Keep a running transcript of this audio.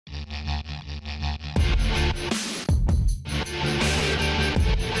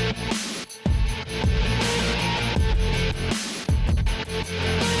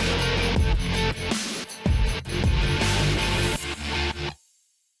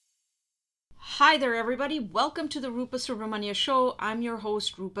Hi there, everybody. Welcome to the Rupa Subramanya Show. I'm your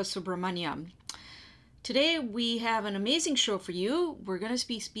host, Rupa Subramanya. Today, we have an amazing show for you. We're going to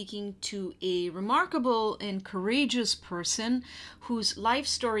be speaking to a remarkable and courageous person whose life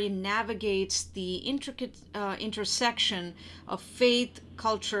story navigates the intricate intersection of faith,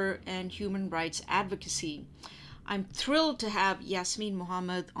 culture, and human rights advocacy. I'm thrilled to have Yasmin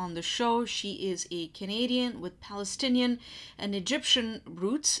Mohammed on the show. She is a Canadian with Palestinian and Egyptian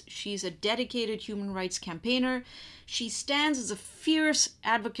roots. She's a dedicated human rights campaigner. She stands as a fierce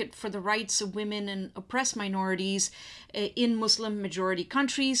advocate for the rights of women and oppressed minorities in Muslim majority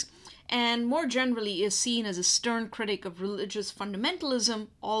countries, and more generally is seen as a stern critic of religious fundamentalism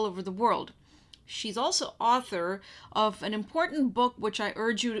all over the world. She's also author of an important book which I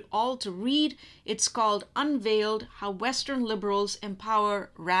urge you all to read. It's called Unveiled: How Western Liberals Empower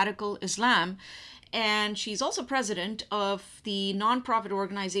Radical Islam. And she's also president of the nonprofit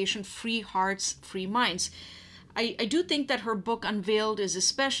organization Free Hearts, Free Minds. I do think that her book Unveiled is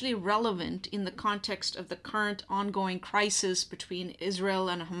especially relevant in the context of the current ongoing crisis between Israel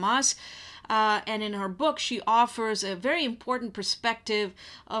and Hamas. And in her book, she offers a very important perspective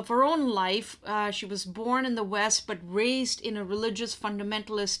of her own life. She was born in the West but raised in a religious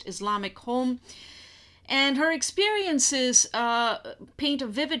fundamentalist Islamic home. And her experiences paint a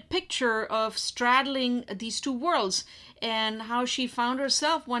vivid picture of straddling these two worlds and how she found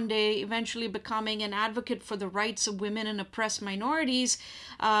herself one day eventually becoming an advocate for the rights of women and oppressed minorities,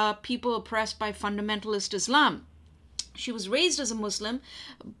 people oppressed by fundamentalist Islam. She was raised as a Muslim,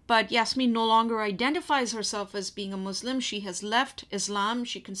 but Yasmin no longer identifies herself as being a Muslim. She has left Islam.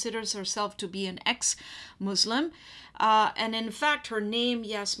 She considers herself to be an ex Muslim. And in fact, her name,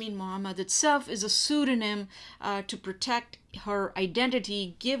 Yasmin Mohammed itself, is a pseudonym to protect her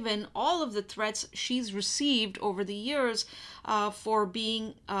identity, given all of the threats she's received over the years for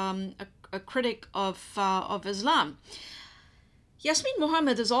being a critic of Islam. Yasmin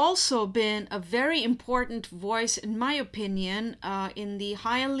Mohammed has also been a very important voice, in my opinion, in the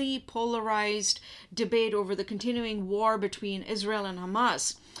highly polarized debate over the continuing war between Israel and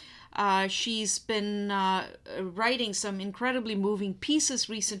Hamas. She's been writing some incredibly moving pieces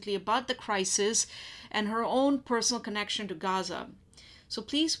recently about the crisis and her own personal connection to Gaza. So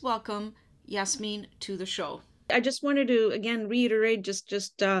please welcome Yasmin to the show. I just wanted to again reiterate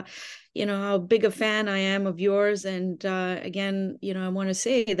how big a fan I am of yours, and again, I want to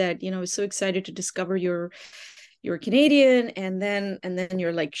say that I was so excited to discover you're Canadian, and then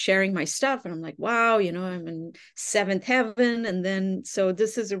you're like sharing my stuff, and I'm like, wow, I'm in seventh heaven. And then so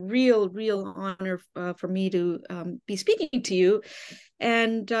this is a real honor for me to be speaking to you,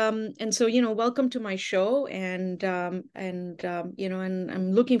 and so welcome to my show, and I'm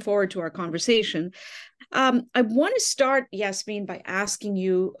looking forward to our conversation. I want to start, Yasmin, by asking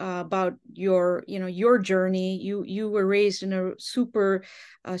you about your journey. You were raised in a super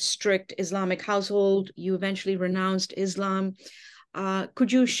strict Islamic household. You eventually renounced Islam.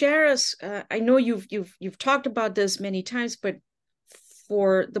 Could you share us? I know you've talked about this many times, but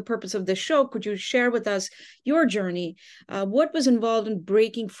for the purpose of this show, could you share with us your journey? What was involved in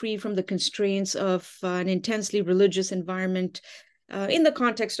breaking free from the constraints of an intensely religious environment in the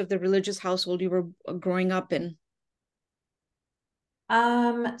context of the religious household you were growing up in?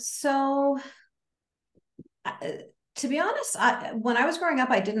 So to be honest, when I was growing up,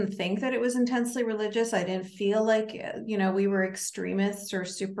 I didn't think that it was intensely religious. I didn't feel like, we were extremists or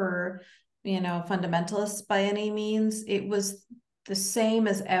super, fundamentalists by any means. It was the same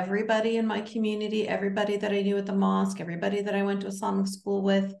as everybody in my community, everybody that I knew at the mosque, everybody that I went to Islamic school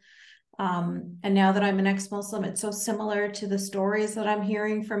with. And now that I'm an ex-Muslim, it's so similar to the stories that I'm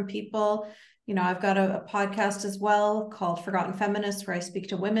hearing from people. I've got a podcast as well called Forgotten Feminists, where I speak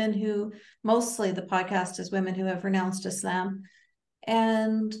to women who, mostly the podcast is women who have renounced Islam.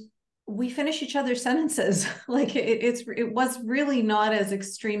 And we finish each other's sentences. Like it was really not as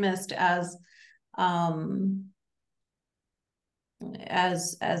extremist um,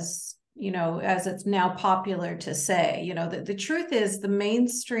 as it's now popular to say. The truth is the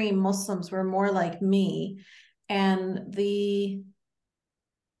mainstream Muslims were more like me, and the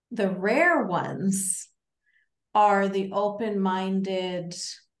rare ones are the open-minded,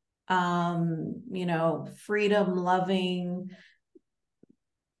 freedom-loving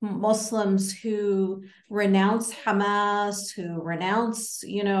Muslims who renounce Hamas, who renounce,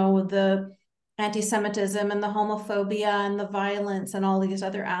 the anti-Semitism and the homophobia and the violence and all these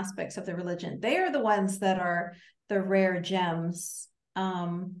other aspects of the religion. They are the ones that are the rare gems.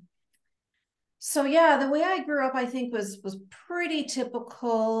 So yeah, the way I grew up, I think was pretty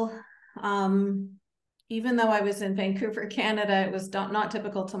typical. even though I was in Vancouver, Canada, it was not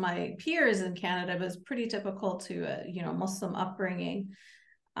typical to my peers in Canada, but it was pretty typical to a Muslim upbringing.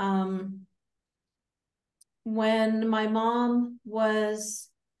 When my mom was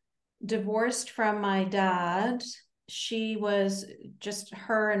divorced from my dad, she was just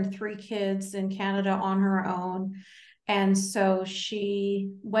her and 3 kids in Canada on her own. And so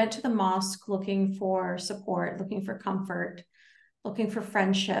she went to the mosque looking for support, looking for comfort, looking for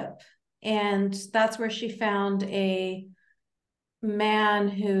friendship. And that's where she found a man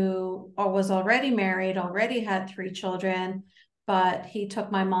who was already married, already had 3 children, but he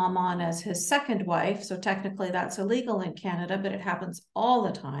took my mom on as his second wife. So technically that's illegal in Canada, but it happens all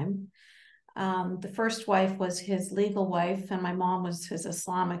the time. The first wife was his legal wife, and my mom was his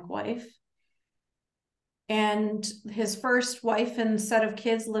Islamic wife. And his first wife and set of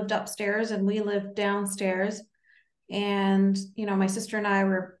kids lived upstairs, and we lived downstairs. And, my sister and I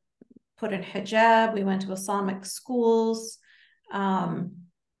were put in hijab. We went to Islamic schools.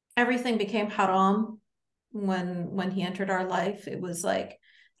 Everything became haram when he entered our life. It was like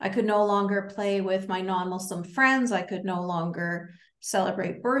I could no longer play with my non-Muslim friends. I could no longer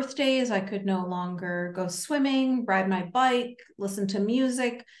celebrate birthdays. I could no longer go swimming, ride my bike, listen to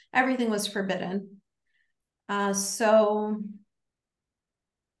music. Everything was forbidden. So,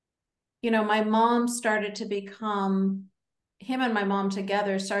 my mom started to become, him and my mom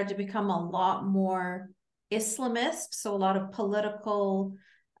together started to become a lot more Islamist. So a lot of political,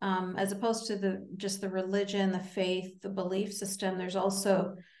 as opposed to just the religion, the faith, the belief system, there's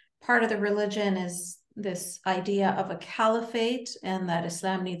also part of the religion is this idea of a caliphate, and that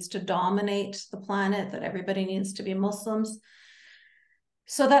Islam needs to dominate the planet, that everybody needs to be Muslims.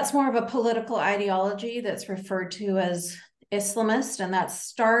 So that's more of a political ideology that's referred to as Islamist, and that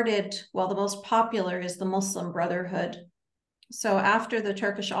started, well, the most popular is the Muslim Brotherhood. So after the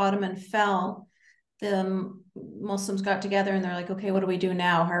Turkish Ottoman fell, the Muslims got together and they're like, okay, what do we do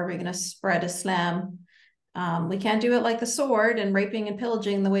now? How are we going to spread Islam? We can't do it like the sword and raping and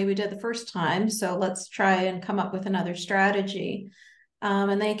pillaging the way we did the first time. So let's try and come up with another strategy.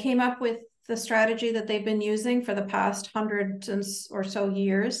 And they came up with the strategy that they've been using for the past 100 or so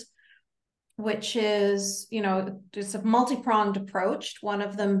years, which is, it's a multi-pronged approach. One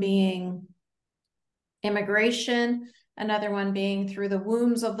of them being immigration, another one being through the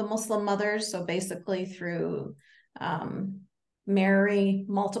wombs of the Muslim mothers. So basically through marry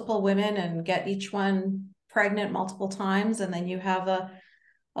multiple women and get each one pregnant multiple times. And then you have a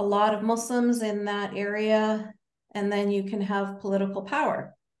lot of Muslims in that area, and then you can have political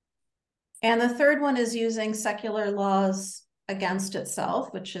power. And the third one is using secular laws against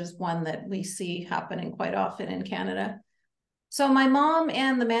itself, which is one that we see happening quite often in Canada. So my mom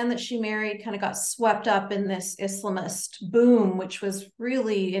and the man that she married kind of got swept up in this Islamist boom, which was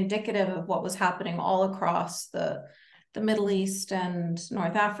really indicative of what was happening all across the Middle East and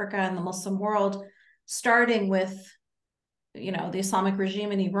North Africa and the Muslim world, starting with, the Islamic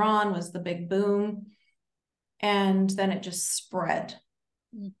regime in Iran was the big boom. And then it just spread.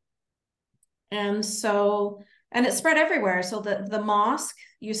 And so, and it spread everywhere. So the mosque,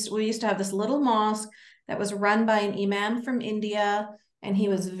 we used to have this little mosque that was run by an imam from India. And he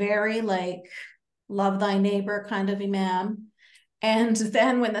was very like, love thy neighbor kind of imam. And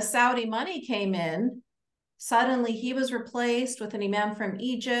then when the Saudi money came in, suddenly he was replaced with an imam from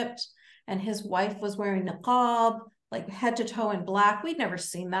Egypt, and his wife was wearing niqab, like head to toe in black. We'd never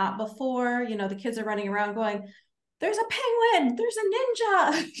seen that before. The kids are running around going, there's a penguin, there's a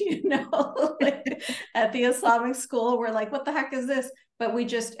ninja, like at the Islamic school. We're like, what the heck is this? But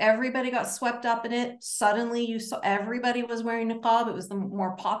everybody got swept up in it. Suddenly you saw everybody was wearing niqab. It was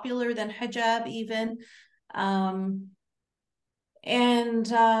more popular than hijab even.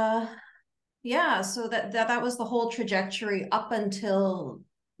 Yeah, so that was the whole trajectory up until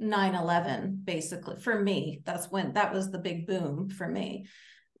 9/11, basically. For me, that was the big boom for me.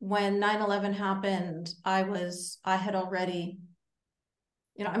 When 9/11 happened, I had already,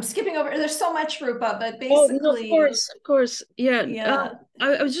 I'm skipping over, there's so much, Rupa, but basically. Oh, no, of course. Yeah. Yeah.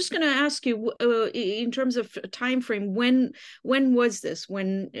 I was just going to ask you, in terms of time frame, when was this?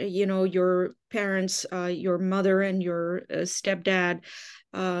 When, your parents, your mother and your stepdad,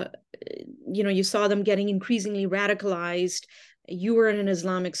 you saw them getting increasingly radicalized. You were in an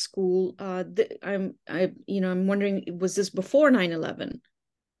Islamic school. I'm wondering, was this before 9/11?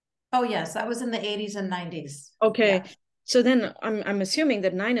 Oh, yes, that was in the 80s and 90s. Okay. Yeah. So then I'm assuming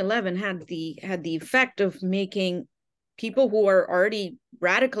that 9/11 had the effect of making people who are already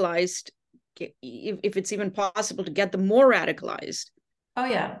radicalized, if it's even possible to get them more radicalized. Oh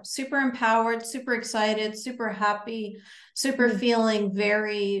yeah, super empowered, super excited, super happy, super Mm, feeling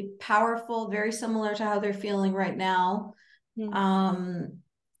very powerful, very similar to how they're feeling right now. mm, Um,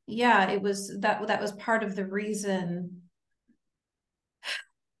 yeah, it was that was part of the reason,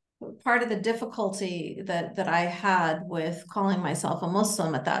 part of the difficulty that I had with calling myself a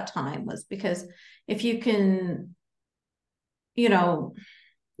Muslim at that time was because if you can, you know,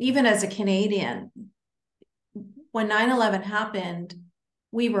 even as a Canadian, when 9/11 happened,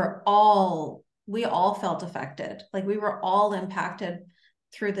 we all felt affected. Like we were all impacted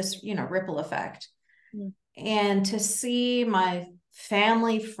through this, ripple effect. mm. And to see my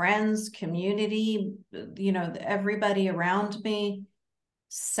family, friends, community, everybody around me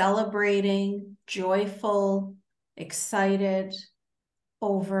celebrating, joyful, excited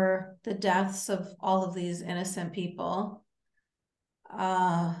over the deaths of all of these innocent people.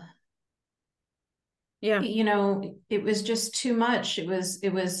 Uh, Yeah. it was just too much. It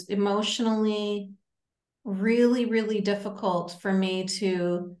was emotionally really, really difficult for me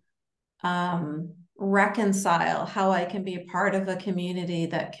to reconcile how I can be a part of a community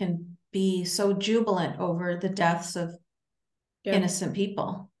that can be so jubilant over the deaths of Yeah. innocent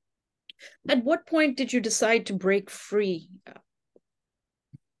people. At what point did you decide to break free?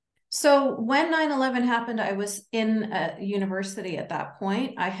 So when 9/11 happened, I was in a university at that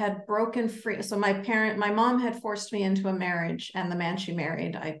point. I had broken free. So my mom had forced me into a marriage, and the man she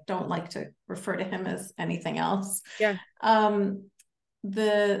married, I don't like to refer to him as anything else. Yeah. Um,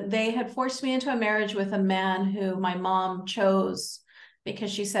 they had forced me into a marriage with a man who my mom chose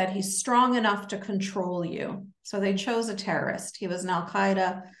because she said he's strong enough to control you. So they Mm, chose a terrorist. He was an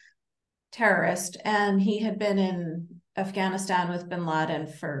Al-Qaeda terrorist, and he had been in Afghanistan with bin Laden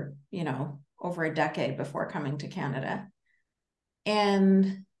for, over a decade before coming to Canada.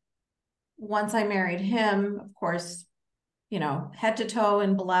 And once I married him, of course, head to toe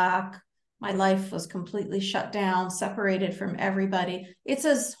in black. My life was completely shut down, separated from everybody. It's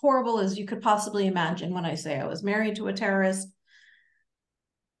as horrible as you could possibly imagine when I say I was married to a terrorist.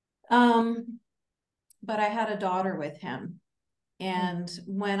 Um, but I had a daughter with him. mm. And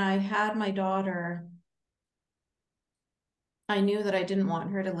when I had my daughter, I knew that I didn't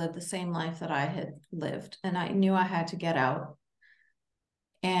want her to live the same life that I had lived. And I knew I had to get out.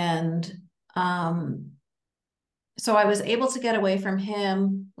 And um, so I was able to get away from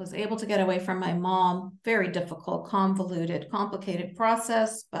him, was able to get away from my mom. Very difficult, convoluted, complicated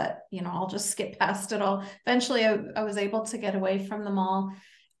process, but I'll just skip past it all. Eventually, I was able to get away from them all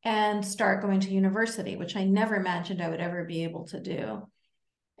and start going to university, which I never imagined I would ever be able to do.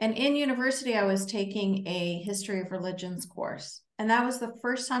 And in university, I was taking a history of religions course. And that was the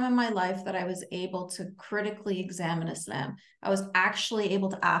first time in my life that I was able to critically examine Islam. I was actually able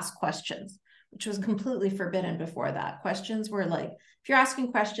to ask questions, which was completely forbidden before that. Questions were like, if you're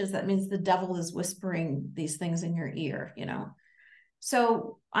asking questions, that means the devil is whispering these things in your ear.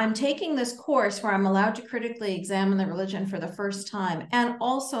 So I'm taking this course where I'm allowed to critically examine the religion for the first time. And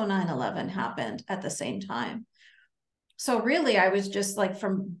also 9/11 happened at the same time. So really, I was just like,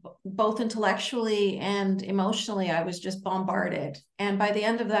 from both intellectually and emotionally, I was just bombarded. And by the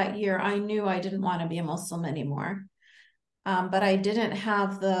end of that year, I knew I didn't want to be a Muslim anymore. But I didn't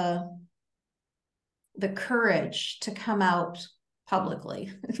have the courage to come out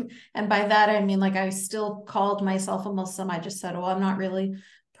publicly. And by that, I mean, like, I still called myself a Muslim. I just said, oh, I'm not really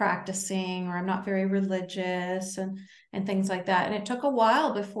practicing, or I'm not very religious, and things like that. And it took a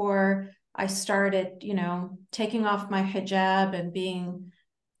while before I started, taking off my hijab and being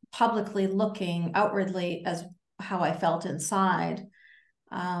publicly looking outwardly as how I felt inside.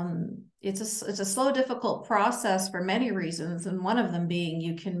 It's a slow, difficult process for many reasons, and one of them being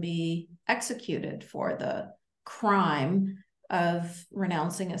you can be executed for the crime of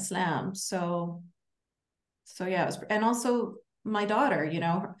renouncing Islam. So yeah, and also my daughter,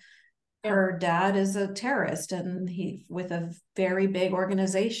 Yeah. her dad is a terrorist, and he with a very big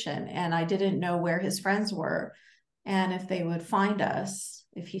organization, and I didn't know where his friends were and if they would find us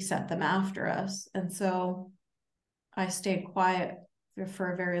if he sent them after us. And so I stayed quiet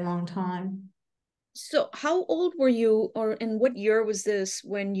for a very long time. So, how old were you, or in what year was this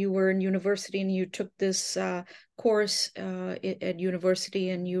when you were in university and you took this course at university,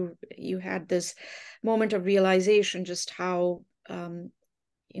 and you had this moment of realization just how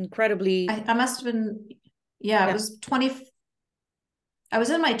incredibly, I must have been, yeah, it yeah, was 20. I was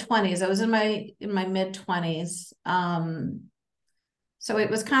in my 20s. I was in my mid 20s. So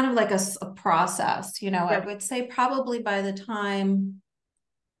it was kind of like a process, I yeah, would say probably by the time,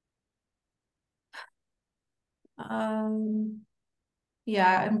 um,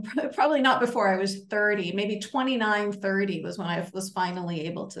 Yeah, and probably not before I was 30, maybe 29, 30 was when I was finally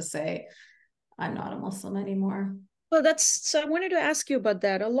able to say, I'm not a Muslim anymore. Well, that's so I wanted to ask you about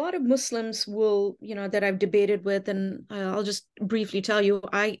that. A lot of Muslims will, that I've debated with, and I'll just briefly tell you,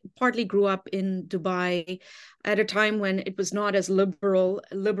 I partly grew up in Dubai at a time when it was not as liberal.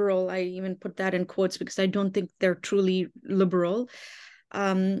 I even put that in quotes because I don't think they're truly liberal.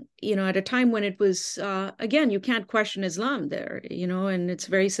 At a time when it was, again, you can't question Islam there, and it's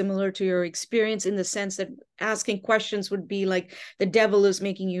very similar to your experience in the sense that asking questions would be like the devil is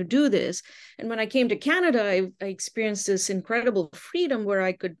making you do this. And when I came to Canada, I experienced this incredible freedom where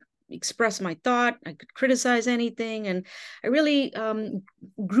I could express my thought, I could criticize anything, and I really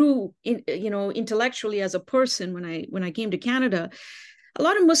grew intellectually as a person when I came to Canada. A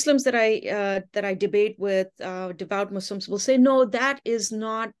lot of Muslims that I debate with, devout Muslims, will say, no, that is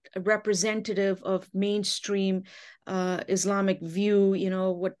not representative of mainstream Islamic view.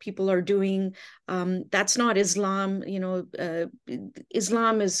 What people are doing, that's not Islam.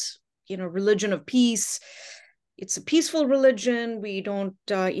 Islam is religion of peace. It's a peaceful religion. We don't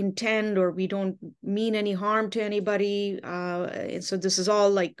intend or we don't mean any harm to anybody. And so this is all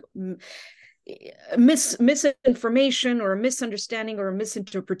like misinformation or a misunderstanding or a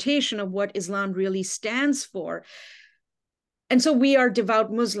misinterpretation of what Islam really stands for. And so we are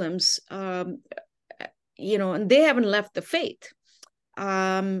devout Muslims, and they haven't left the faith.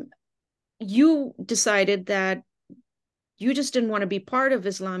 You decided that you just didn't want to be part of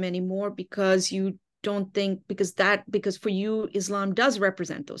Islam anymore because you don't think, because for you, Islam does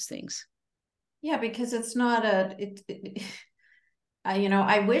represent those things. Yeah, because it's not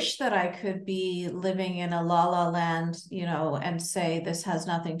I wish that I could be living in a la la land, and say this has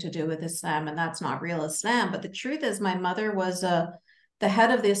nothing to do with Islam and that's not real Islam. But the truth is, my mother was the head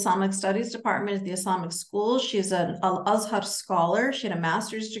of the Islamic Studies department at the Islamic school. She's an Al Azhar scholar. She had a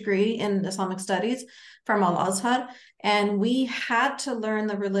master's degree in Islamic Studies from Al Azhar. And we had to learn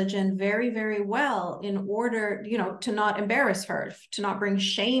the religion very, very well in order, to not embarrass her, to not bring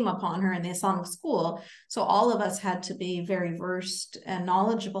shame upon her in the Islamic school. So all of us had to be very versed and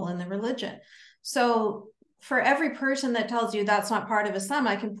knowledgeable in the religion. So for every person that tells you that's not part of Islam,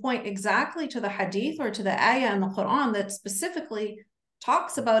 I can point exactly to the hadith or to the ayah in the Quran that specifically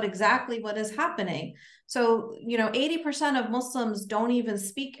talks about exactly what is happening. So, 80% of Muslims don't even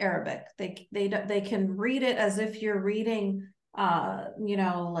speak Arabic. They can read it as if you're reading,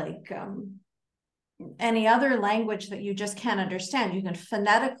 any other language that you just can't understand. You can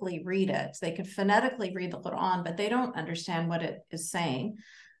phonetically read it. They can phonetically read the Quran, but they don't understand what it is saying.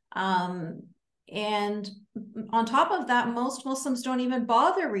 And on top of that, most Muslims don't even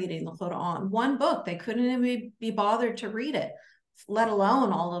bother reading the Quran. One book, they couldn't even be bothered to read it, let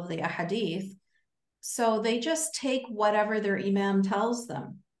alone all of the ahadith. So they just take whatever their imam tells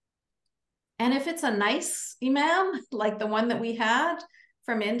them. And if it's a nice imam, like the one that we had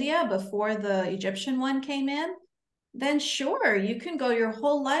from India before the Egyptian one came in, then sure, you can go your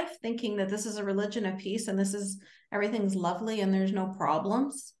whole life thinking that this is a religion of peace and everything's lovely and there's no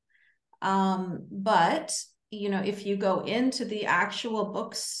problems. But if you go into the actual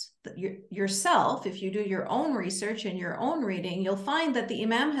books yourself, if you do your own research and your own reading, you'll find that the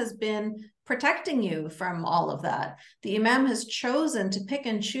imam has been protecting you from all of that. The imam has chosen to pick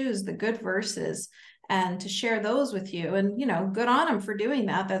and choose the good verses and to share those with you. And, good on him for doing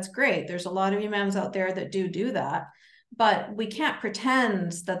that. That's great. There's a lot of imams out there that do that, but we can't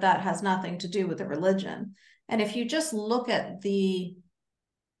pretend that that has nothing to do with the religion. And if you just look at the,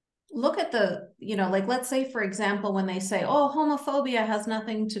 like, let's say, for example, when they say, oh, homophobia has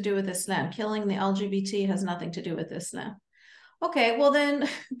nothing to do with Islam, killing the LGBT has nothing to do with Islam. Okay, well then,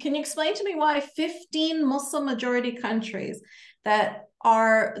 can you explain to me why 15 Muslim majority countries that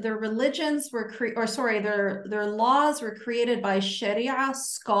are, their religions were, their laws were created by Sharia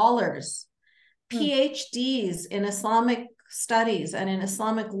scholars, PhDs in Islamic studies and in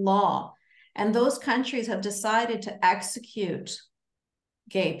Islamic law, and those countries have decided to execute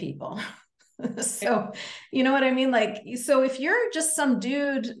gay people. So, you know what I mean? Like, so if you're just some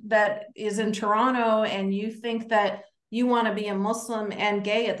dude that is in Toronto and you think that you want to be a Muslim and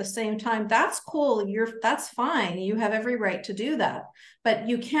gay at the same time, that's cool. That's fine. You have every right to do that. But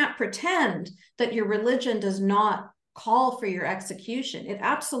you can't pretend that your religion does not call for your execution. It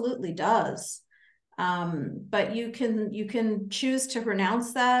absolutely does. But you can choose to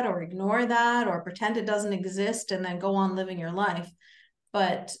renounce that or ignore that or pretend it doesn't exist and then go on living your life.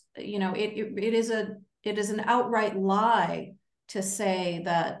 But it is an outright lie to say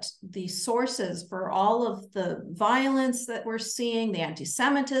that the sources for all of the violence that we're seeing, the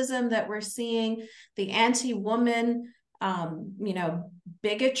anti-Semitism that we're seeing, the anti-woman you know,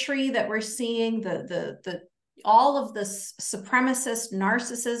 bigotry that we're seeing, the all of this supremacist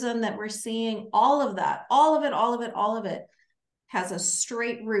narcissism that we're seeing, all of that, all of it has a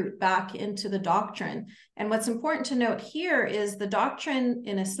straight root back into the doctrine. And what's important to note here is the doctrine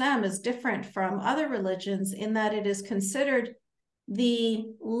in Islam is different from other religions in that it is considered the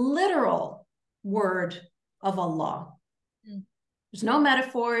literal word of Allah. There's no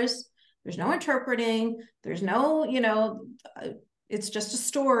metaphors, there's no interpreting, there's no, you know, it's just a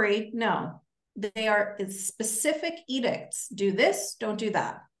story. No, they are specific edicts. Do this, don't do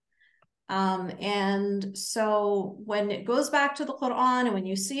that. And so when it goes back to the Quran and when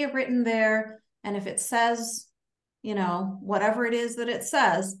you see it written there, and if it says, you know, whatever it is that it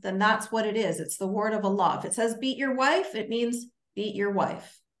says, then that's what it is. It's the word of Allah. If it says beat your wife, it means beat your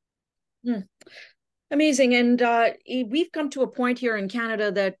wife. Amazing. And we've come to a point here in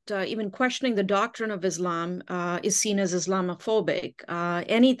Canada that even questioning the doctrine of Islam is seen as Islamophobic.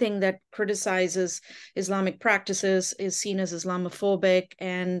 Anything that criticizes Islamic practices is seen as Islamophobic,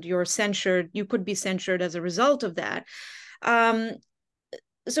 and you're censured. You could be censured as a result of that.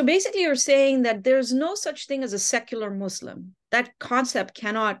 So basically, you're saying that there's no such thing as a secular Muslim. That concept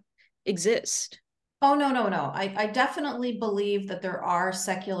cannot exist. Oh, no. I definitely believe that there are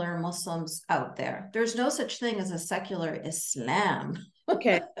secular Muslims out there. There's no such thing as a secular Islam.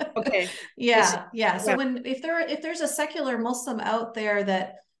 Okay. Yeah. So if there's a secular Muslim out there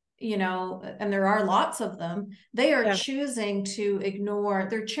that, you know, and there are lots of them, they are choosing to ignore,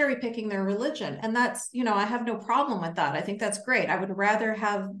 they're cherry picking their religion. And that's, you know, I have no problem with that. I think that's great. I would rather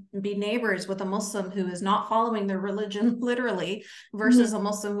be neighbors with a Muslim who is not following their religion literally versus a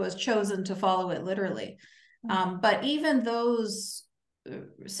Muslim who has chosen to follow it literally. But even those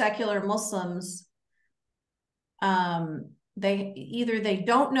secular Muslims, they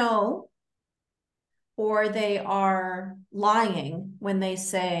don't know, or they are lying when they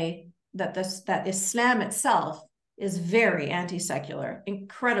say that that Islam itself is very anti-secular,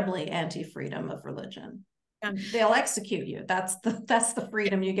 incredibly anti-freedom of religion. They'll execute you. That's the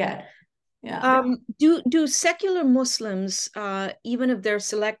freedom you get. Yeah. Do secular Muslims, even if they're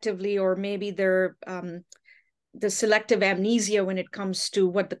selectively, or maybe they're the selective amnesia when it comes to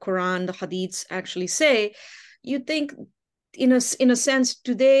what the Quran, the Hadiths actually say, you think, in a sense,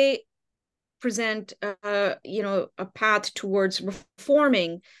 do they present you know, a path towards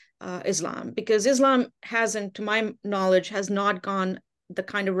reforming Islam? Because Islam hasn't, to my knowledge, has not gone the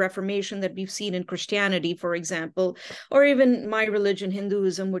kind of reformation that we've seen in Christianity, for example, or even my religion,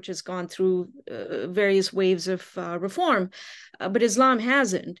 Hinduism, which has gone through various waves of reform, but Islam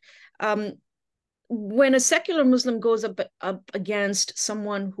hasn't. When a secular Muslim goes up against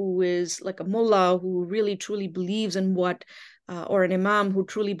someone who is like a mullah, who really truly believes in what or an imam who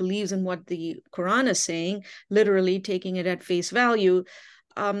truly believes in what the Quran is saying, literally taking it at face value,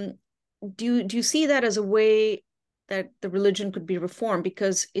 do you see that as a way that the religion could be reformed?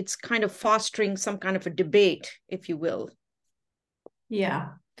 Because it's kind of fostering some kind of a debate, if you will. Yeah.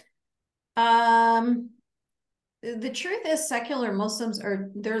 The truth is, secular Muslims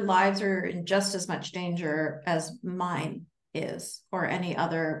their lives are in just as much danger as mine is, or any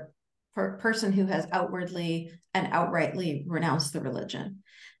other person who has outwardly and outrightly renounced the religion.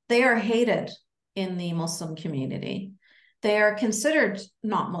 They are hated in the Muslim community. They are considered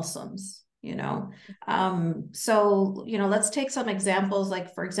not Muslims, you know. So, you know, let's take some examples.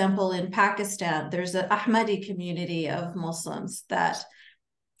 Like, for example, in Pakistan, there's an Ahmadi community of Muslims that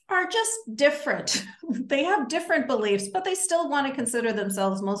are just different. They have different beliefs, but they still want to consider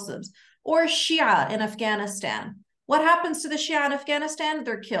themselves Muslims. Or Shia in Afghanistan. What happens to the Shia in Afghanistan?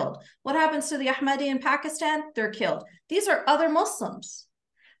 They're killed. What happens to the Ahmadi in Pakistan? They're killed. These are other Muslims.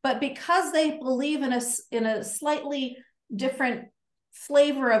 But because they believe in a slightly different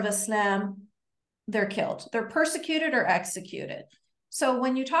flavor of Islam, they're killed. They're persecuted or executed. So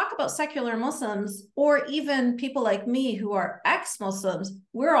when you talk about secular Muslims, or even people like me who are ex-Muslims,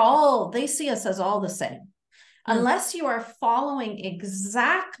 they see us as all the same. Unless you are following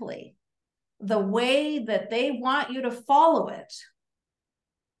exactly the way that they want you to follow it,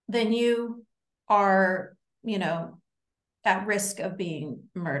 then you are, you know, at risk of being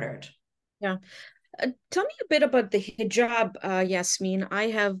murdered. Yeah. Tell me a bit about the hijab, Yasmin. I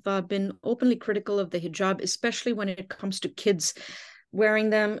have been openly critical of the hijab, especially when it comes to kids wearing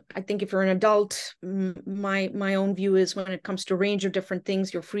them. I think if you're an adult, my own view is when it comes to a range of different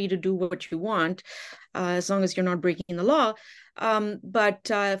things, you're free to do what you want, as long as you're not breaking the law. But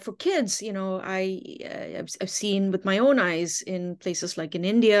for kids, you know, I've seen with my own eyes in places like in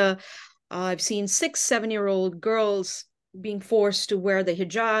India, I've seen 6-7-year-old girls being forced to wear the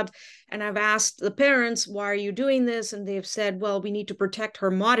hijab. And I've asked the parents, why are you doing this? And they've said, well, we need to protect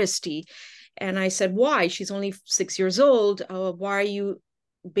her modesty. And I said, why? She's only 6 years old. Why are you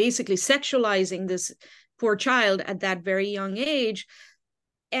basically sexualizing this poor child at that very young age?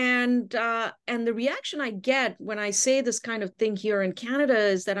 And the reaction I get when I say this kind of thing here in Canada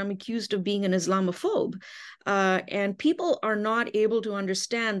is that I'm accused of being an Islamophobe, and people are not able to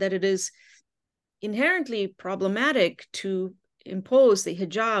understand that it is inherently problematic to impose the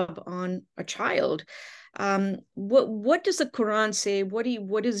hijab on a child. What does the Quran say?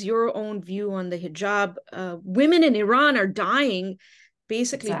 What is your own view on the hijab? Women in Iran are dying,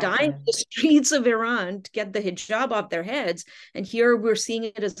 basically dying Exactly. in the streets of Iran to get the hijab off their heads. And here we're seeing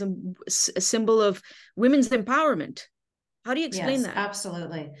it as a symbol of women's empowerment. How do you explain Yes, that?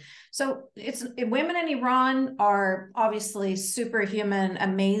 absolutely. So it's women in Iran are obviously superhuman,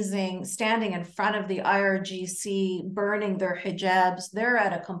 amazing, standing in front of the IRGC, burning their hijabs. They're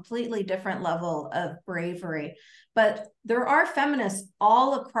at a completely different level of bravery. But there are feminists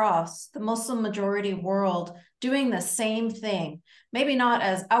all across the Muslim majority world doing the same thing. Maybe not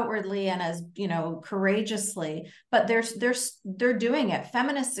as outwardly and as, courageously, but they're doing it.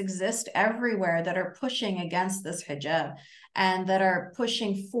 Feminists exist everywhere that are pushing against this hijab and that are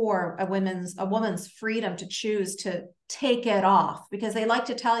pushing for a woman's freedom to choose to take it off, because they like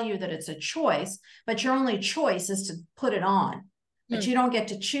to tell you that it's a choice, but your only choice is to put it on, but you don't get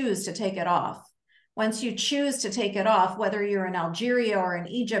to choose to take it off. Once you choose to take it off, whether you're in Algeria or in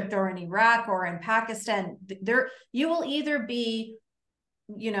Egypt or in Iraq or in Pakistan, you will either be,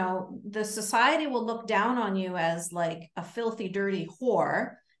 the society will look down on you as like a filthy, dirty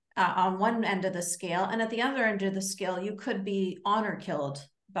whore, on one end of the scale, and at the other end of the scale, you could be honor killed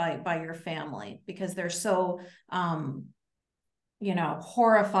by your family because they're so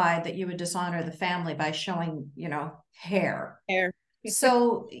horrified that you would dishonor the family by showing hair.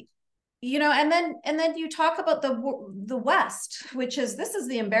 So and then you talk about the West, which is, this is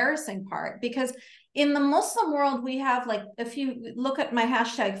the embarrassing part, because in the Muslim world, we have, like, if you look at my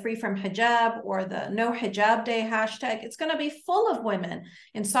hashtag free from hijab or the no hijab day hashtag, it's going to be full of women.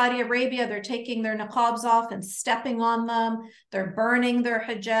 In Saudi Arabia, they're taking their niqabs off and stepping on them. They're burning their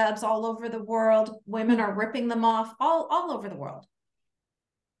hijabs all over the world. Women are ripping them off all over the world.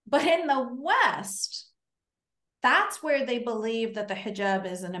 But in the West, that's where they believe that the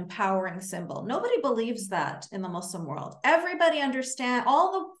hijab is an empowering symbol. Nobody believes that in the Muslim world. Everybody understands,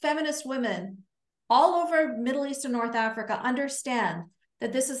 all the feminist women all over Middle East and North Africa understand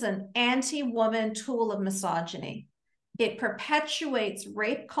that this is an anti-woman tool of misogyny. It perpetuates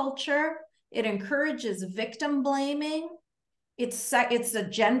rape culture. It encourages victim blaming. It's a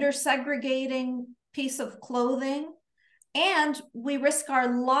gender segregating piece of clothing. And we risk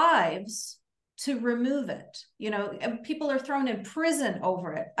our lives to remove it. People are thrown in prison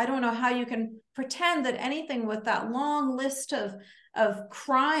over it. I don't know how you can pretend that anything with that long list of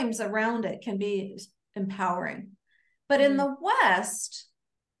crimes around it can be empowering. But in the West,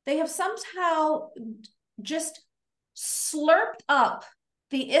 they have somehow just slurped up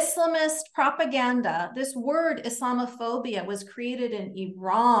the Islamist propaganda. This word Islamophobia was created in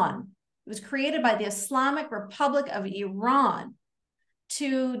Iran. It was created by the Islamic Republic of Iran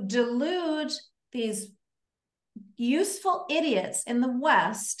to delude these useful idiots in the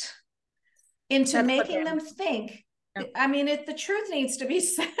West into making them think. Yeah. I mean, the truth needs to be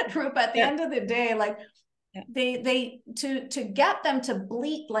said, Rupa. At the end of the day, like, they to get them to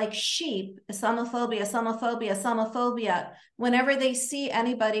bleat like sheep, Islamophobia, Islamophobia, Islamophobia, whenever they see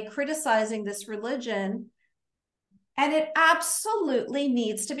anybody criticizing this religion. And it absolutely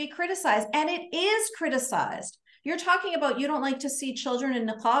needs to be criticized. And it is criticized. You're talking about, you don't like to see children in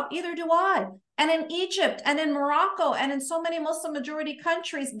niqab. Either do I. And in Egypt and in Morocco and in so many Muslim majority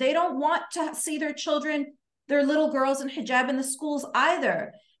countries, they don't want to see their children, their little girls in hijab in the schools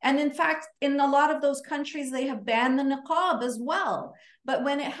either. And in fact, in a lot of those countries, they have banned the niqab as well. But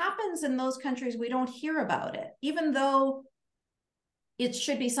when it happens in those countries, we don't hear about it, even though it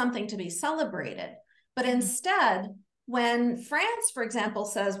should be something to be celebrated. But instead, when France, for example,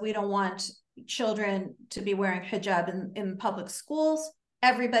 says we don't want children to be wearing hijab in public schools,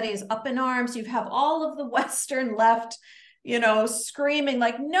 everybody is up in arms. You have all of the Western left, screaming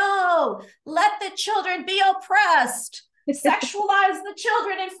like, no, let the children be oppressed, sexualize the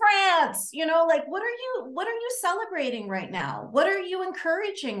children in France. Like, what are you celebrating right now? What are you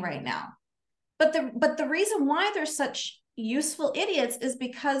encouraging right now? But the reason why they're such useful idiots is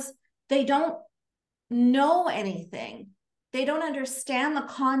because they don't know anything. They don't understand the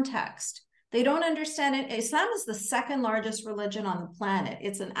context. They don't understand it. Islam is the second largest religion on the planet.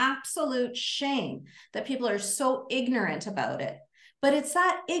 It's an absolute shame that people are so ignorant about it. But it's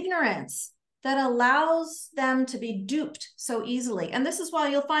that ignorance that allows them to be duped so easily. And this is why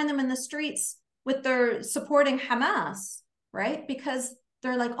you'll find them in the streets with their supporting Hamas, right? Because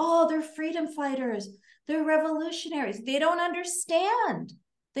they're like, oh, they're freedom fighters, they're revolutionaries. They don't understand.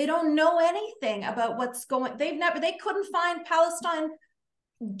 They don't know anything about what's going. They couldn't find Palestine.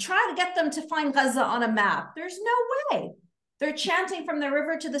 Try to get them to find Gaza on a map. There's no way. They're chanting from the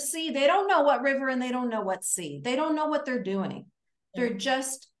river to the sea. They don't know what river and they don't know what sea. They don't know what they're doing. They're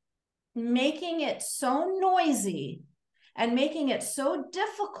just making it so noisy and making it so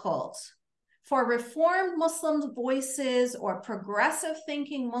difficult for reformed Muslims' voices or progressive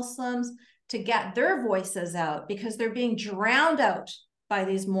thinking Muslims to get their voices out, because they're being drowned out by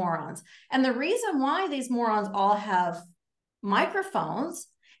these morons. And the reason why these morons all have microphones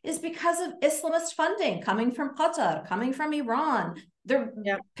is because of Islamist funding coming from Qatar, coming from Iran. They're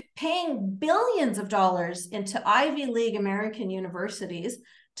paying billions of dollars into Ivy League American universities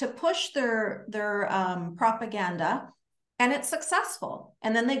to push their propaganda, and it's successful.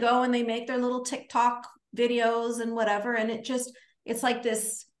 And then they go and they make their little TikTok videos and whatever, and it's like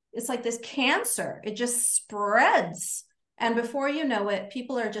this cancer. It just spreads, and before you know it,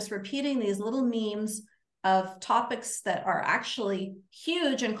 people are just repeating these little memes of topics that are actually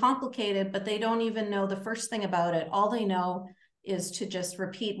huge and complicated, but they don't even know the first thing about it. All they know is to just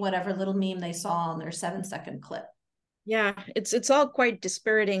repeat whatever little meme they saw on their 7-second clip. Yeah, it's all quite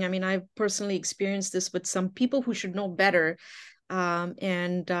dispiriting. I mean, I've personally experienced this with some people who should know better.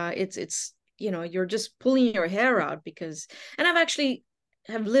 It's you're just pulling your hair out because, and I've actually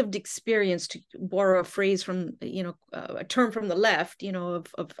have lived experience, to borrow a phrase from, a term from the left, of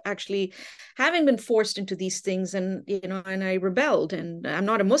actually having been forced into these things, and, and I rebelled. And I'm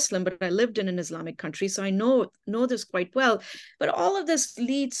not a Muslim, but I lived in an Islamic country, so I know this quite well. But all of this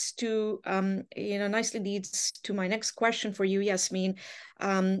leads to, nicely leads to my next question for you, Yasmin,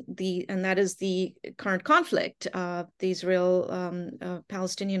 and that is the current conflict, the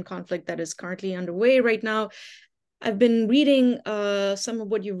Israel-Palestinian conflict that is currently underway right now. I've been reading some of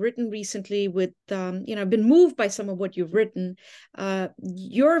what you've written recently I've been moved by some of what you've written.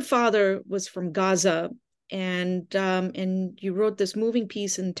 Your father was from Gaza, and you wrote this moving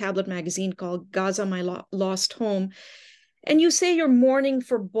piece in Tablet magazine called Gaza, My Lost Home. And you say you're mourning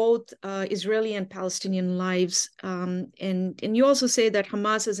for both Israeli and Palestinian lives. And you also say that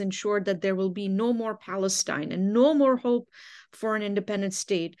Hamas has ensured that there will be no more Palestine and no more hope for an independent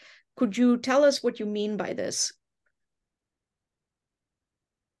state. Could you tell us what you mean by this?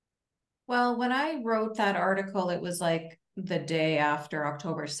 Well, when I wrote that article, it was like the day after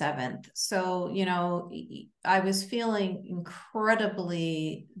October 7th. So, I was feeling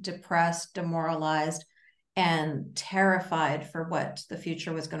incredibly depressed, demoralized, and terrified for what the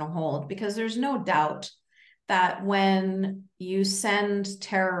future was going to hold, because there's no doubt that when you send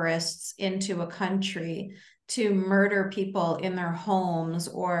terrorists into a country to murder people in their homes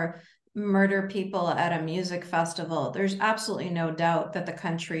or murder people at a music festival, there's absolutely no doubt that the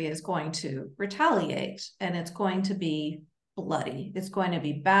country is going to retaliate, and it's going to be bloody. It's going to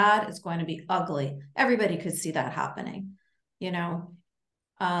be bad. It's going to be ugly. Everybody could see that happening,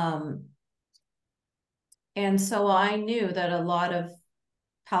 and so I knew that a lot of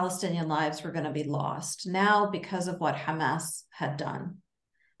Palestinian lives were going to be lost now because of what Hamas had done.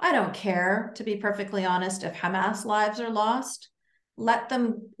 I don't care, to be perfectly honest, if Hamas lives are lost. Let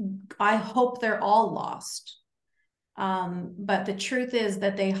them, I hope they're all lost. But the truth is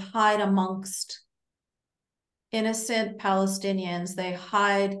that they hide amongst innocent Palestinians. They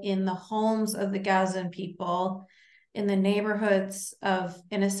hide in the homes of the Gazan people, in the neighborhoods of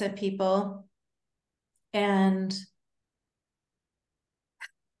innocent people. And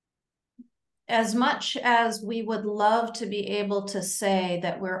as much as we would love to be able to say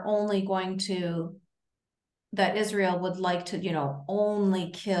that that Israel would like to, only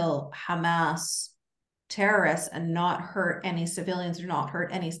kill Hamas terrorists and not hurt any civilians or not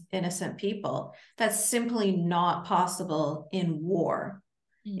hurt any innocent people, that's simply not possible in war.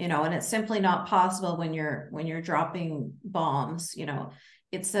 And it's simply not possible when you're dropping bombs.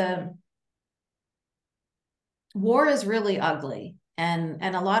 War is really ugly, and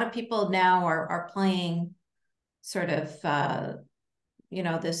a lot of people now are playing sort of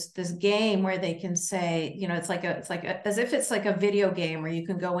this game where they can say, as if it's like a video game where you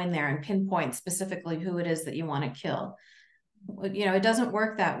can go in there and pinpoint specifically who it is that you want to kill. It doesn't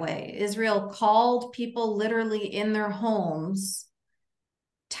work that way. Israel called people literally in their homes,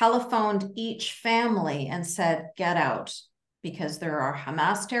 telephoned each family and said, get out. because there are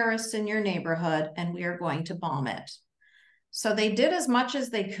Hamas terrorists in your neighborhood and we are going to bomb it. So they did as much as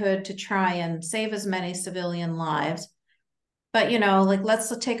they could to try and save as many civilian lives. But, like,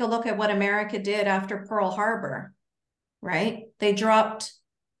 let's take a look at what America did after Pearl Harbor, right? They dropped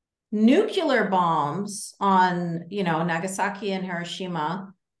nuclear bombs on, Nagasaki and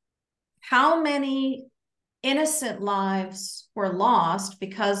Hiroshima. How many innocent lives were lost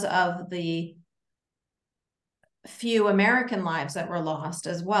because of the few American lives that were lost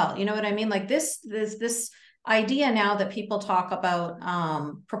as well? You know what I mean? Like this idea now that people talk about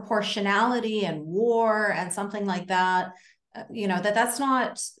proportionality and war and something like that, that's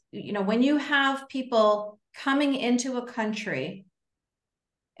not, when you have people coming into a country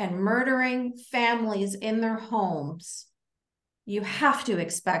and murdering families in their homes, you have to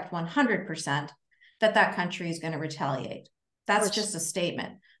expect 100% that country is going to retaliate. That's just a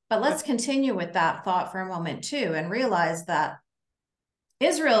statement. But let's continue with that thought for a moment too, and realize that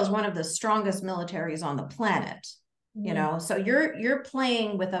Israel is one of the strongest militaries on the planet. So you're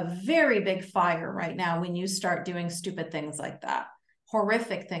playing with a very big fire right now when you start doing stupid things like that,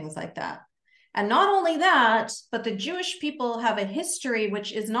 horrific things like that. And not only that, but the Jewish people have a history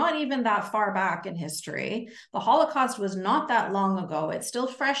which is not even that far back in history. The Holocaust was not that long ago. It's still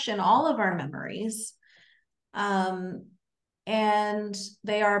fresh in all of our memories. And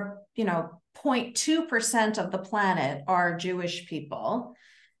they are, 0.2% of the planet are Jewish people.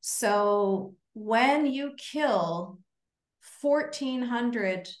 So when you kill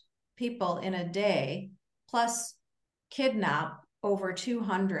 1,400 people in a day, plus kidnap over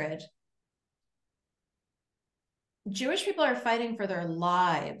 200, Jewish people are fighting for their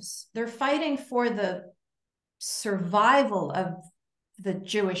lives. They're fighting for the survival of the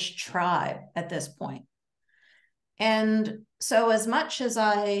Jewish tribe at this point. And so as much as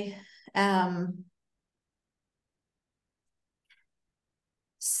I am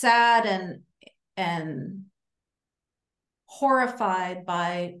sad and horrified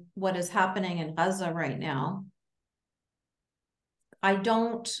by what is happening in Gaza right now, I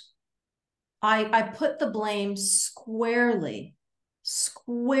put the blame squarely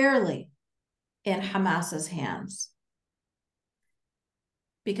in Hamas's hands,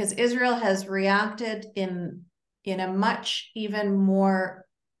 because Israel has reacted in a much even more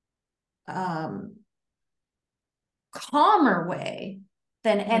calmer way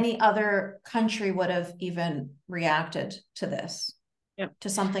than any other country would have even reacted to this, to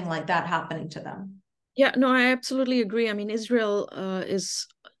something like that happening to them. Yeah, no, I absolutely agree. I mean, Israel is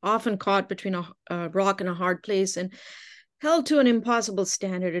often caught between a rock and a hard place and held to an impossible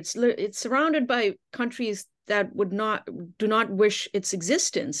standard. It's surrounded by countries that do not wish its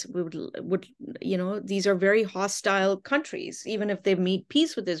existence. Would these are very hostile countries. Even if they made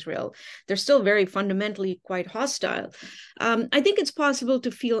peace with Israel, they're still very fundamentally quite hostile. I think it's possible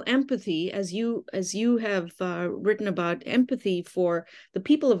to feel empathy, as you have written about, empathy for the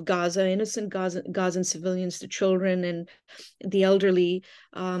people of Gaza, innocent Gazan civilians, the children and the elderly,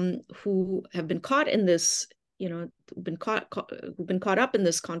 who have been caught in this, who've been caught up in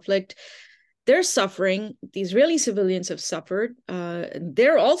this conflict. They're suffering. The Israeli civilians have suffered.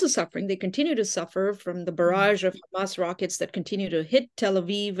 They're also suffering. They continue to suffer from the barrage of Hamas rockets that continue to hit Tel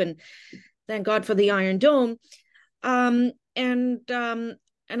Aviv, and thank God for the Iron Dome. And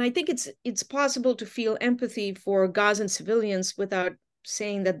I think it's possible to feel empathy for Gazan civilians without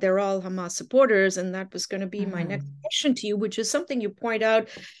saying that they're all Hamas supporters. And that was going to be my next question to you, which is something you point out.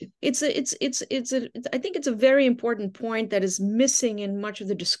 I think it's a very important point that is missing in much of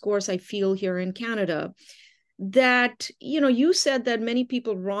the discourse I feel here in Canada. That, you said that many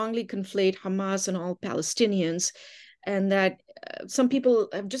people wrongly conflate Hamas and all Palestinians, and that some people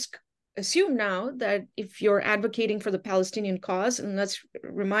have just assume now that if you're advocating for the Palestinian cause, and let's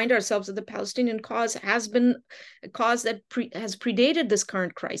remind ourselves that the Palestinian cause has been a cause that has predated this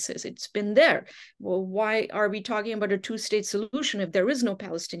current crisis. It's been there. Well, why are we talking about a two-state solution if there is no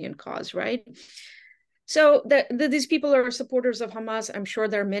Palestinian cause, right? So that these people are supporters of Hamas. I'm sure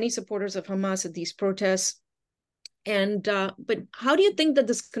there are many supporters of Hamas at these protests. And but how do you think that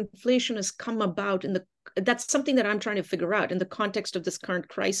this conflation has come about that's something that I'm trying to figure out in the context of this current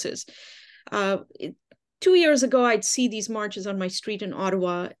crisis. 2 years ago, I'd see these marches on my street in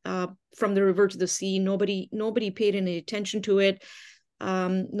Ottawa, from the river to the sea. Nobody paid any attention to it.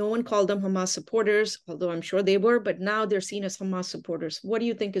 No one called them Hamas supporters, although I'm sure they were, but now they're seen as Hamas supporters. What do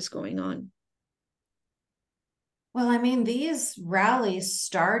you think is going on? Well, I mean, these rallies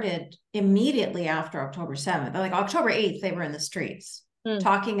started immediately after October 7th. Like October 8th, they were in the streets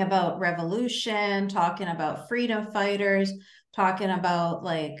talking about revolution, talking about freedom fighters, talking about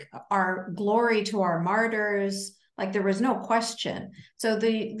like our glory to our martyrs. Like there was no question. So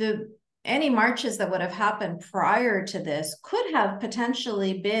the any marches that would have happened prior to this could have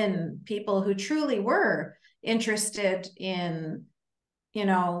potentially been people who truly were interested in, in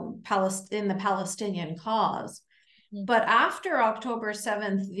the Palestinian cause. Mm. But after October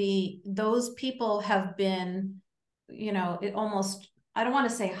 7th, those people have been, it almost, I don't want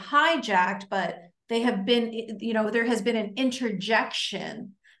to say hijacked, but they have been, there has been an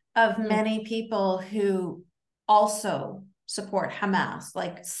interjection of many people who also support Hamas,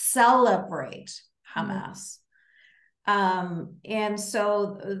 like celebrate Hamas. And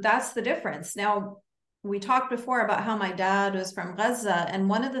so that's the difference. Now, we talked before about how my dad was from Gaza, and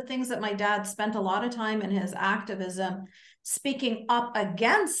one of the things that my dad spent a lot of time in his activism speaking up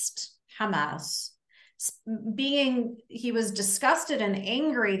against Hamas, he was disgusted and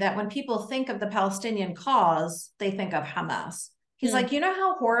angry that when people think of the Palestinian cause, they think of Hamas. He's like, you know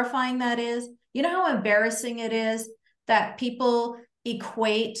how horrifying that is? You know how embarrassing it is that people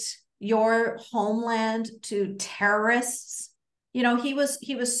equate your homeland to terrorists? He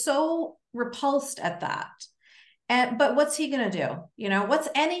was so repulsed at that. But what's he going to do? What's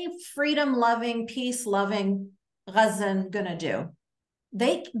any freedom-loving, peace-loving Gazan going to do?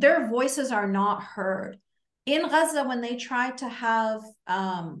 Their voices are not heard. In Gaza, when they tried to have,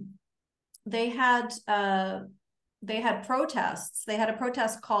 they had protests. They had a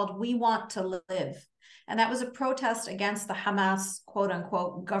protest called "We Want to Live," and that was a protest against the Hamas quote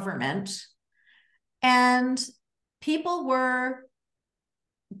unquote government. And people were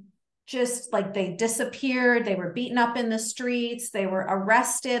just like, they disappeared. They were beaten up in the streets. They were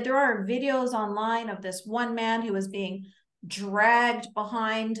arrested. There are videos online of this one man who was being dragged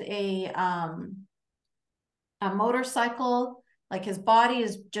behind a motorcycle. Like his body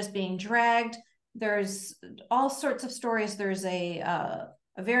is just being dragged. There's all sorts of stories. There's a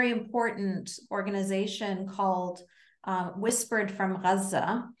very important organization called Whispered from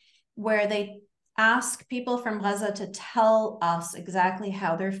Gaza, where they ask people from Gaza to tell us exactly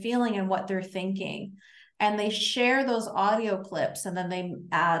how they're feeling and what they're thinking. And they share those audio clips, and then they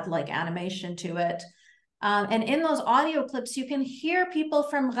add like animation to it. And in those audio clips, you can hear people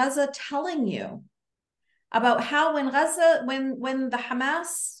from Gaza telling you about how when the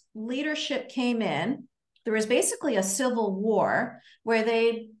Hamas leadership came in, there was basically a civil war where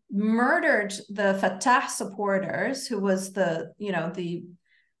they murdered the Fatah supporters, who was the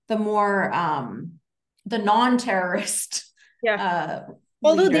more the non-terrorist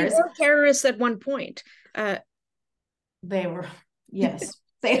although leaders. they were terrorists at one point. They were, yes.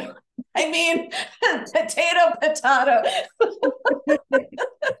 I mean, potato.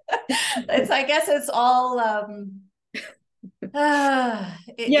 I guess it's all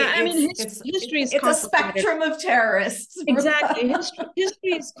history is it's a spectrum of terrorists. Exactly.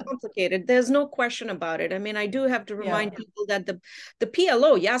 History is complicated. There's no question about it. I mean, I do have to remind people that the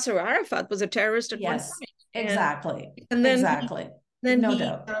PLO, Yasser Arafat, was a terrorist at one point. Exactly. And then exactly. Then no he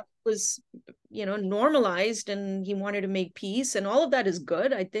doubt. Was, normalized, and he wanted to make peace, and all of that is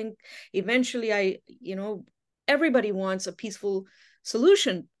good. I think eventually everybody wants a peaceful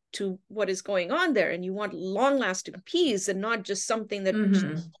solution to what is going on there, and you want long-lasting peace and not just something that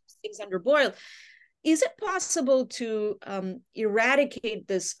things under boil. Is it possible to eradicate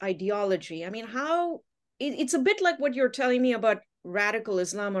this ideology? I mean, it's a bit like what you're telling me about radical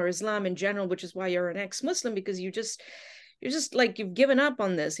Islam or Islam in general, which is why you're an ex-Muslim, because you're just like, you've given up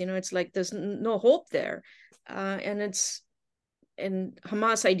on this. It's like there's no hope there. And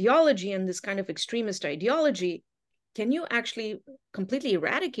Hamas ideology and this kind of extremist ideology, can you actually completely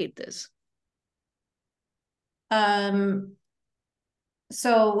eradicate this?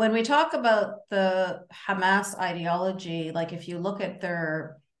 So when we talk about the Hamas ideology, like if you look at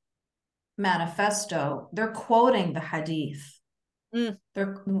their manifesto, they're quoting the Hadith.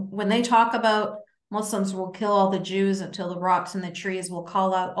 When they talk about Muslims will kill all the Jews until the rocks and the trees will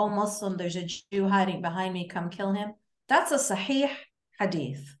call out, "Oh, Muslim, there's a Jew hiding behind me, come kill him." That's a Sahih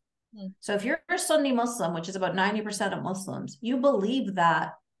Hadith. So if you're a Sunni Muslim, which is about 90% of Muslims, you believe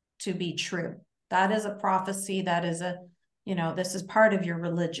that to be true. That is a prophecy. That is this is part of your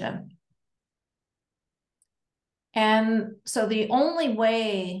religion. And so the only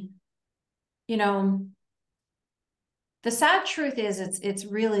way, the sad truth is it's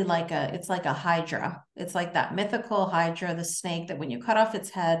really like a hydra. It's like that mythical hydra, the snake that when you cut off its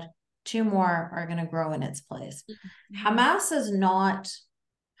head, two more are going to grow in its place. Hamas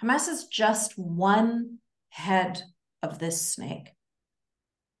is just one head of this snake.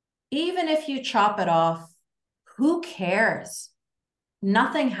 Even if you chop it off, who cares?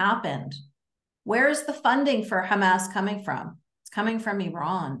 Nothing happened. Where is the funding for Hamas coming from? It's coming from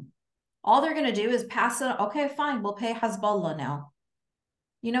Iran. All they're going to do is pass it. Okay, fine. We'll pay Hezbollah now.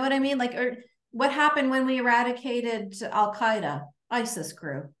 You know what I mean? Like, or what happened when we eradicated Al-Qaeda? ISIS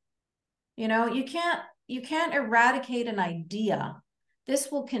grew. You can't eradicate an idea.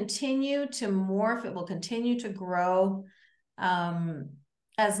 This will continue to morph. It will continue to grow.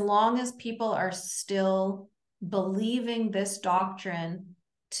 As long as people are still believing this doctrine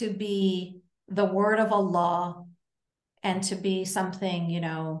to be the word of Allah and to be something,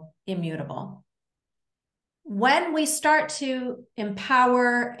 immutable. When we start to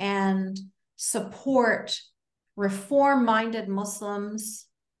empower and support reform-minded Muslims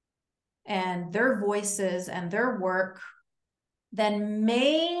and their voices and their work, then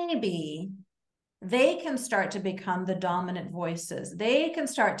maybe they can start to become the dominant voices. They can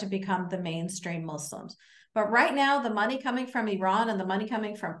start to become the mainstream Muslims. But right now, the money coming from Iran and the money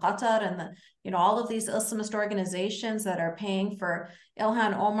coming from Qatar and all of these Islamist organizations that are paying for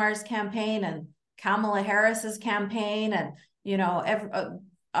Ilhan Omar's campaign and Kamala Harris's campaign and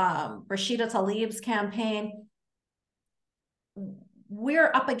Rashida Tlaib's campaign,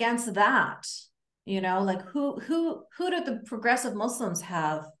 we're up against that. Like who do the progressive Muslims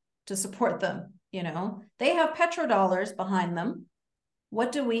have to support them? They have petrodollars behind them.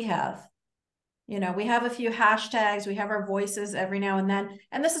 What do we have? We have a few hashtags, we have our voices every now and then.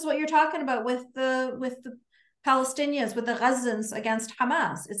 And this is what you're talking about with the Palestinians, with the Gazans against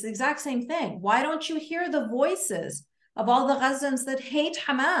Hamas. It's the exact same thing. Why don't you hear the voices of all the Gazans that hate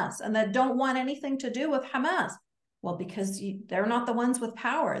Hamas and that don't want anything to do with Hamas? Well, because they're not the ones with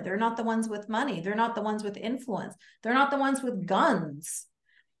power. They're not the ones with money. They're not the ones with influence. They're not the ones with guns.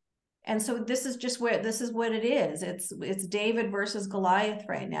 And so this is what it is. It's David versus Goliath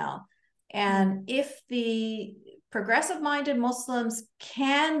right now. And if the progressive-minded Muslims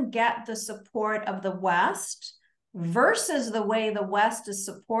can get the support of the West versus the way the West is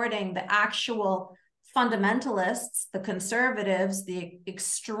supporting the actual fundamentalists, the conservatives, the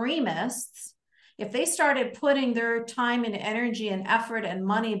extremists, if they started putting their time and energy and effort and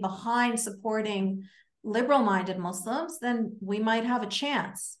money behind supporting liberal-minded Muslims, then we might have a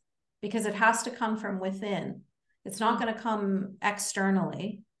chance, because it has to come from within. It's not going to come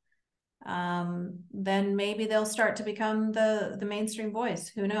externally. Then maybe they'll start to become the mainstream voice.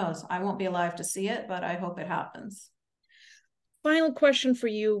 Who knows? I won't be alive to see it, but I hope it happens. Final question for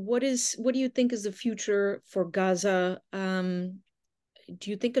you. What do you think is the future for Gaza? Do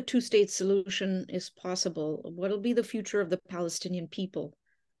you think a two-state solution is possible? What'll be the future of the Palestinian people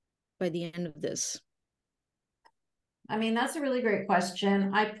by the end of this? I mean, that's a really great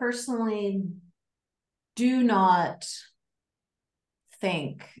question. I personally do not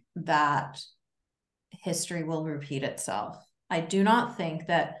think that history will repeat itself. I do not think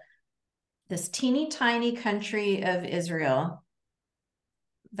that this teeny tiny country of Israel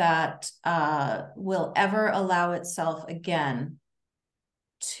that will ever allow itself again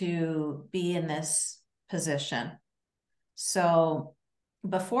to be in this position. So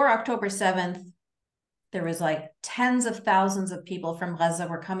before October 7th, there was like tens of thousands of people from Gaza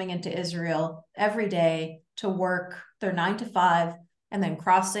were coming into Israel every day to work their 9 to 5 and then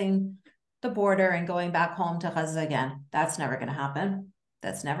crossing the border and going back home to Gaza again. That's never going to happen.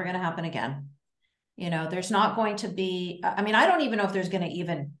 That's never going to happen again. There's not going to be, I mean, I don't even know if there's going to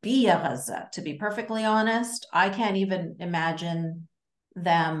even be a Gaza, to be perfectly honest. I can't even imagine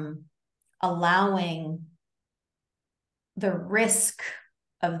them allowing the risk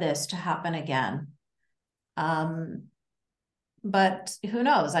of this to happen again. But who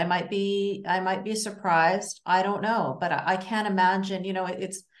knows? I might be surprised. I don't know, but I can't imagine,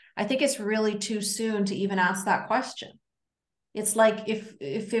 I think it's really too soon to even ask that question. It's like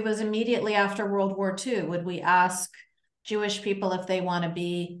if it was immediately after World War II, would we ask Jewish people if they want to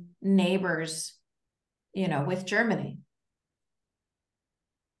be neighbors, with Germany?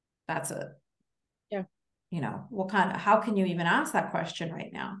 That's it. Yeah. How can you even ask that question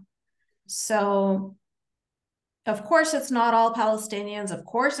right now? So of course, it's not all Palestinians. Of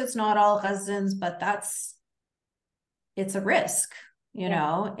course, it's not all Gazans, but it's a risk,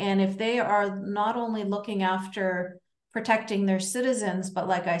 and if they are not only looking after protecting their citizens, but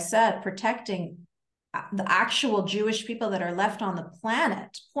like I said, protecting the actual Jewish people that are left on the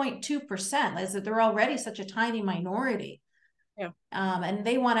planet, 0.2%, is that they're already such a tiny minority. Yeah. And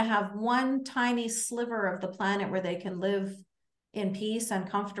they want to have one tiny sliver of the planet where they can live in peace and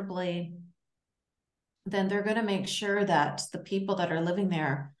comfortably, then they're going to make sure that the people that are living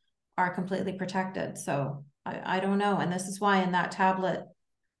there are completely protected. So I don't know. And this is why in that tablet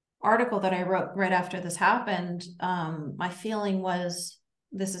article that I wrote right after this happened, my feeling was,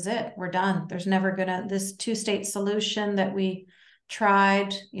 this is it. We're done. There's never this two-state solution that we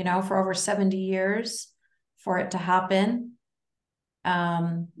tried, for over 70 years for it to happen,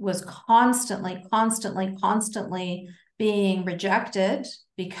 was constantly being rejected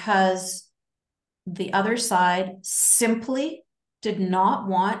because the other side simply did not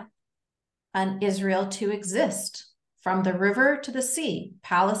want an Israel to exist. From the river to the sea,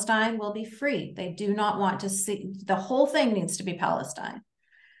 Palestine will be free. They do not want to see, the whole thing needs to be Palestine.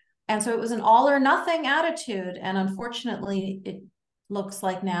 And so it was an all or nothing attitude. And unfortunately, it looks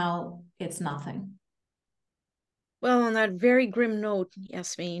like now it's nothing. Well, on that very grim note,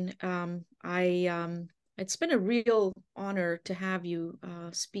 Yasmin, it's been a real honor to have you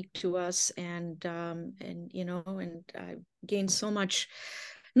speak to us, and I gained so much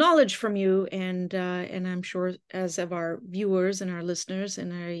knowledge from you, and I'm sure as of our viewers and our listeners,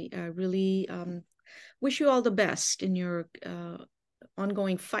 and I really wish you all the best in your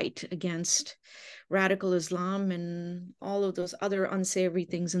ongoing fight against radical Islam and all of those other unsavory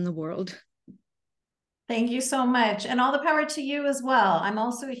things in the world. Thank you so much. And all the power to you as well. I'm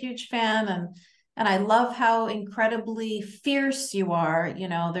also a huge fan, and I love how incredibly fierce you are.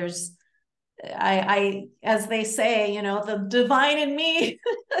 There's I as they say, the divine in me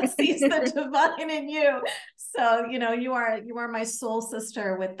sees the divine in you. So, you are my soul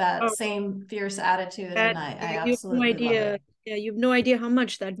sister with that Oh, same fierce attitude. that And I you have no absolutely love idea. it. Yeah, you have no idea how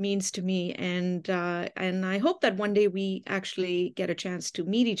much that means to me, and I hope that one day we actually get a chance to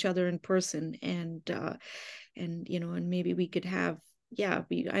meet each other in person, and maybe we could have, yeah,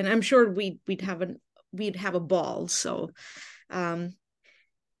 and I'm sure we'd have a ball. So, um,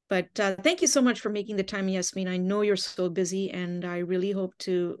 but thank you so much for making the time, Yasmin. I know you're so busy, and I really hope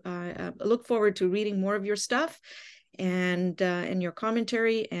to look forward to reading more of your stuff and your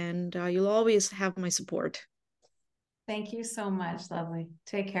commentary. And you'll always have my support. Thank you so much, lovely.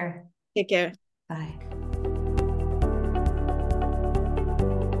 Take care. Take care. Bye.